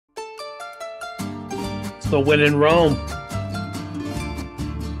So when in Rome.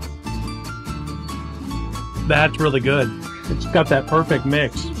 That's really good. It's got that perfect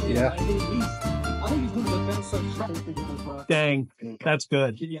mix. Yeah. Dang, that's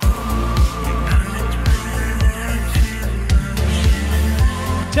good.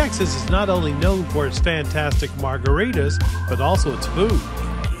 Texas is not only known for its fantastic margaritas, but also its food.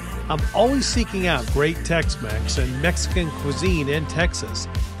 I'm always seeking out great Tex-mex and Mexican cuisine in Texas.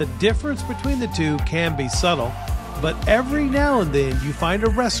 The difference between the two can be subtle, but every now and then you find a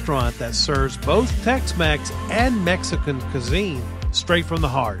restaurant that serves both Tex-mex and Mexican cuisine straight from the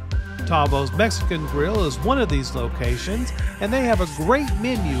heart. Tavo's Mexican Grill is one of these locations, and they have a great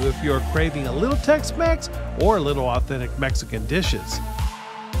menu if you're craving a little Tex-mex or a little authentic Mexican dishes.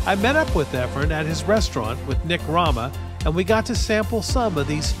 I met up with Efren at his restaurant with Nick Rama, and we got to sample some of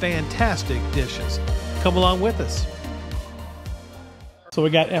these fantastic dishes. Come along with us. So we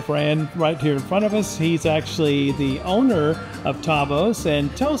got Efren right here in front of us. He's actually the owner of Tavo's.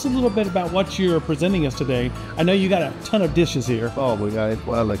 And tell us a little bit about what you're presenting us today. I know you got a ton of dishes here. Oh, we got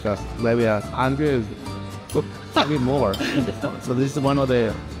well, like maybe 100, maybe more. So this is one of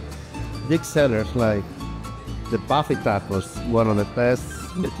the big sellers, like the Buffy Tacos, one of the best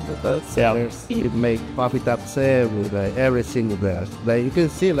sellers. We make Buffy Tacos with every single day. Like you can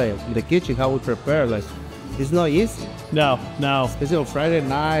see, like in the kitchen, how we prepare. Like it's not easy. No. Especially on Friday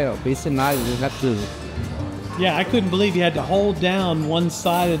night or busy night, we have to. Yeah, I couldn't believe you had to hold down one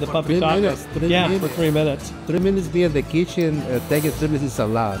side of the puppy tacos. For 3 minutes. 3 minutes being in the kitchen, taking 3 minutes is a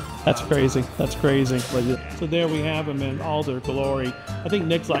lot. That's crazy. That's crazy. So there we have them in all their glory. I think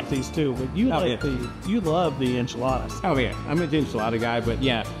Nick's like these too, but you you love the enchiladas. Oh yeah, I'm a enchilada guy, but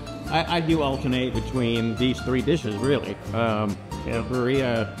yeah, I do alternate between these three dishes really.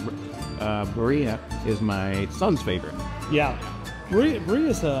 Burrilla is my son's favorite. Yeah.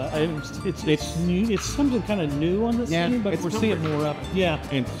 Bria's it's new. It's something kind of new on this scene, but we're seeing more of it. Yeah,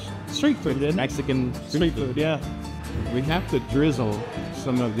 and street food, isn't it? Mexican street food. Yeah, we have to drizzle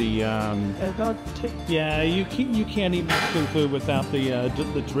some of the. Yeah, you can't eat Mexican food without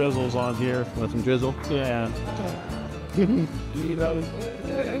the drizzles on here. Want some drizzle? Yeah.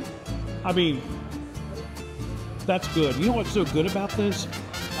 I mean, that's good. You know what's so good about this?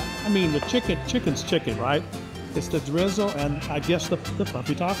 I mean, the chicken's chicken, right? It's the drizzle and I guess the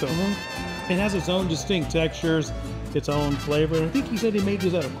puppy taco. It has its own distinct textures, its own flavor. I think he said he made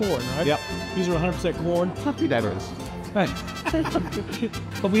these out of corn, right? Yep. These are 100% corn. Happy that is. Right.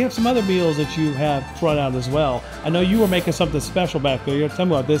 But we have some other meals that you have brought out as well. I know you were making something special back there. Tell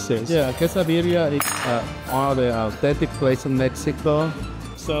me what this is. Yeah, quesadilla is one of the authentic places in Mexico.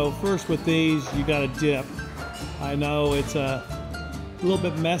 So first with these, you got a dip. I know it's a little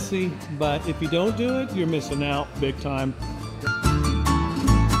bit messy, but if you don't do it, you're missing out big time.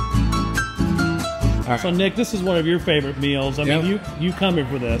 So Nick, this is one of your favorite meals. I mean, you come here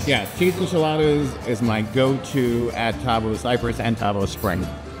for this. Yeah, cheese enchiladas is my go-to at Tavo Cypress and Tavo Spring.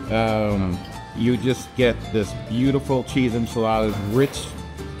 You just get this beautiful cheese enchiladas, rich,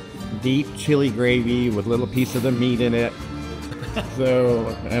 deep chili gravy with little piece of the meat in it.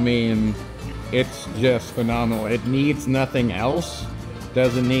 So, I mean, it's just phenomenal. It needs nothing else.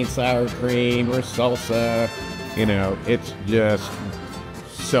 Doesn't need sour cream or salsa. You know, it's just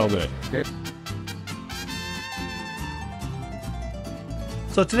so good.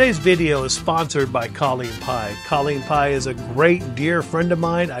 So today's video is sponsored by Colleen Pye. Colleen Pye is a great dear friend of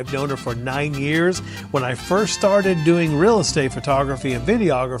mine. I've known her for 9 years. When I first started doing real estate photography and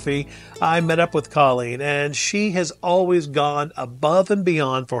videography, I met up with Colleen, and she has always gone above and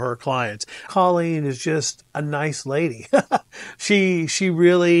beyond for her clients. Colleen is just a nice lady. She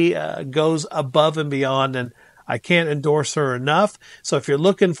really goes above and beyond, and I can't endorse her enough. So if you're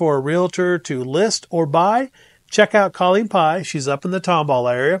looking for a realtor to list or buy, check out Colleen Pye. She's up in the Tomball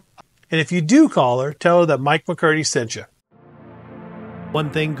area. And if you do call her, tell her that Mike McCurdy sent you. One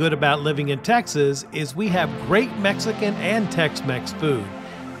thing good about living in Texas is we have great Mexican and Tex-Mex food.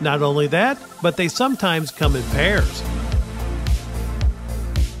 Not only that, but they sometimes come in pairs.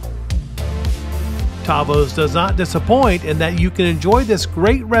 Tavo's does not disappoint in that you can enjoy this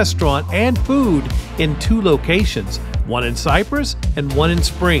great restaurant and food in 2 locations, one in Cypress and one in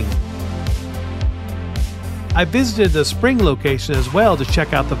Spring. I visited the Spring location as well to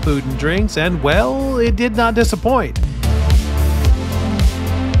check out the food and drinks, and well, it did not disappoint.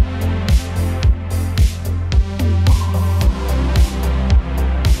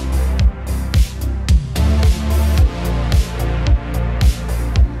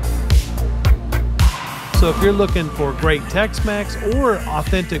 So if you're looking for great Tex-Mex or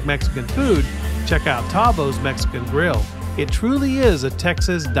authentic Mexican food, check out Tavo's Mexican Grill. It truly is a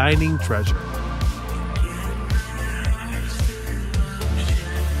Texas dining treasure.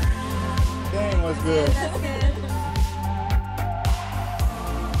 was good.